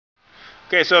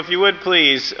Okay, so if you would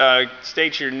please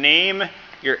state your name,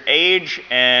 your age,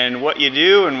 and what you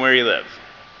do and where you live.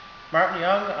 Martin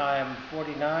Young, I'm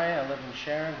 49, I live in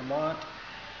Sharon, Vermont.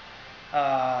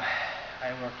 I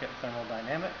work at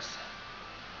Thermodynamics.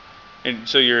 And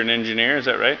so you're an engineer, is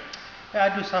that right? Yeah,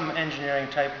 I do some engineering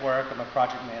type work. I'm a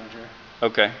project manager.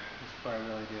 Okay. That's what I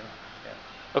really do. Yeah.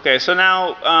 Okay, so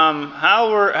now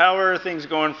how are things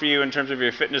going for you in terms of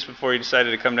your fitness before you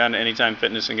decided to come down to Anytime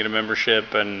Fitness and get a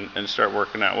membership and start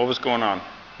working out? What was going on?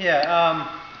 Yeah,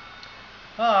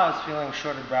 I was feeling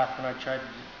short of breath when I tried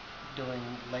doing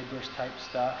laborious type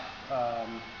stuff.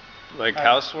 Like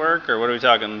housework, or what are we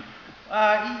talking?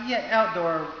 Yeah,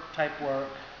 outdoor type work.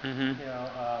 Mm-hmm.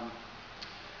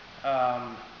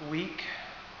 Weak.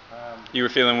 You were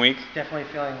feeling weak?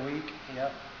 Definitely feeling weak.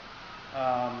 Yep.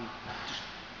 Just,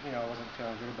 wasn't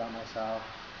feeling good about myself.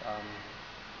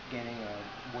 Gaining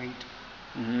weight.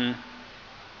 Mm-hmm.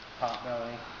 Pot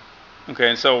belly. Okay,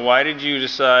 and so why did you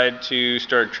decide to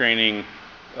start training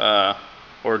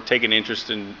or take an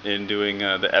interest in doing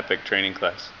the EPIC training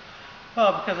class?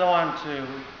 Well, because I wanted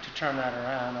to turn that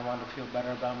around. I wanted to feel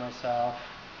better about myself.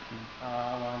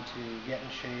 I wanted to get in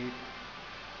shape,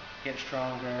 get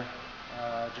stronger.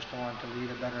 Just I wanted to lead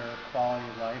a better quality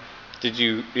of life. Did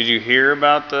you hear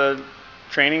about the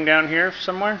training down here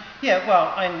somewhere? Yeah,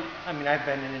 well, I mean, I've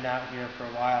been in and out here for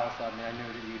a while, so I mean, I knew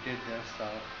that you did this, so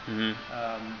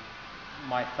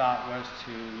my thought was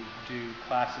to do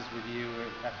classes with you.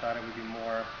 I thought it would be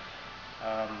more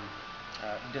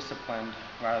disciplined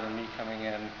rather than me coming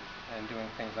in and doing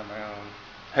things on my own.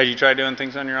 Had you tried doing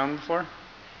things on your own before?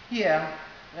 Yeah,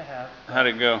 I have. How'd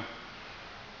it go?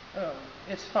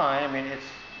 It's fine. I mean,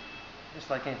 it's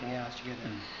like anything else. You got to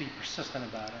be persistent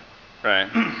about it. Right.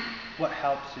 What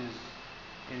helps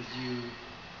is you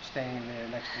staying there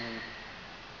next to me,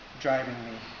 driving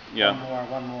me. Yeah.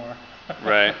 One more.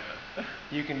 Right.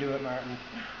 You can do it, Martin.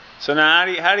 So now,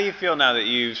 how do you feel now that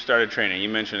you've started training? You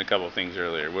mentioned a couple of things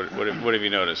earlier. What have you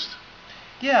noticed?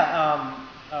 Yeah,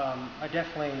 I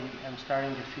definitely am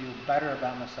starting to feel better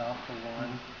about myself, for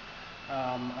one.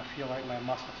 I feel like my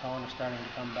muscle tone is starting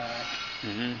to come back.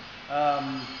 Mm-hmm.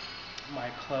 My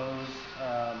clothes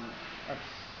are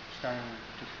starting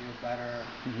to feel better.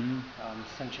 Mm-hmm.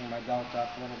 Cinching my belt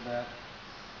up a little bit.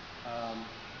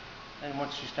 And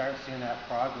once you start seeing that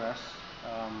progress,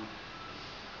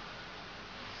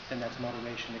 then that's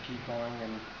motivation to keep going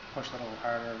and push a little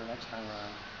harder the next time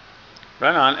around.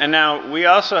 Right on. And now we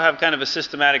also have kind of a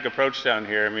systematic approach down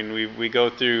here. I mean, we go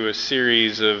through a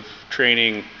series of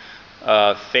training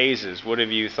phases. What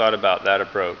have you thought about that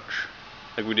approach?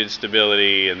 Like we did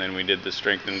stability, and then we did the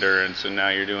strength endurance, and now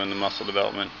you're doing the muscle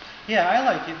development. Yeah, I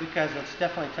like it because it's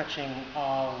definitely touching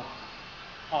all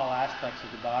aspects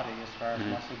of the body as far as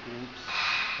muscle groups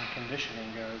and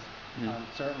conditioning goes.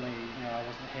 Certainly, I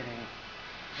wasn't hitting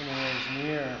anywhere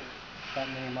near that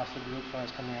many muscle groups when I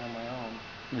was coming in on my own.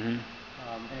 Mm-hmm.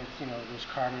 And it's, there's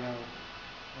cardio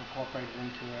incorporated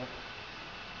into it.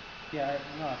 Yeah,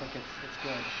 I think it's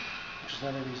good. Which is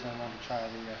another reason I wanted to try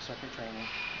the circuit training.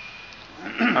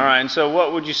 All right, and so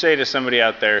what would you say to somebody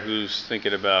out there who's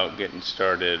thinking about getting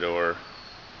started, or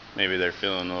maybe they're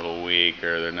feeling a little weak,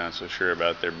 or they're not so sure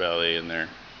about their belly and their...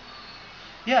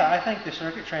 Yeah, I think the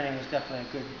circuit training is definitely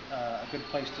a good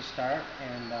place to start,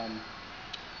 and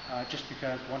just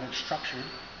because one, it's structured.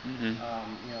 Mm-hmm.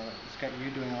 It's got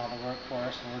you doing all the work for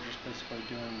us, and we're just basically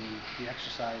doing the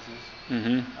exercises.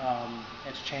 Mm-hmm.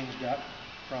 It's changed up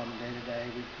from day to day,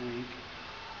 week to week.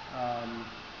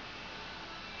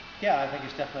 Yeah, I think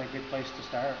it's definitely a good place to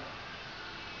start.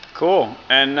 Cool.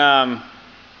 And now,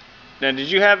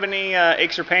 did you have any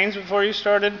aches or pains before you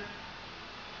started?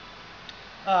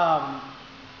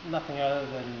 Nothing other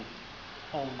than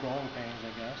old growing pains,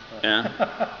 I guess. But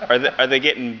yeah. Are they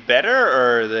getting better,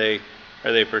 or are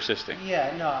they persisting?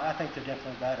 Yeah, no, I think they're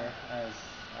definitely better as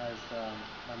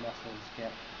my muscles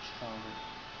get stronger.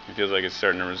 It feels like it's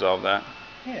starting to resolve that?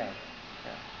 Yeah.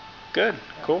 Good.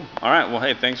 Yeah. Cool. All right. Well,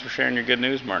 hey, thanks for sharing your good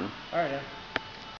news, Martin. All right, yeah.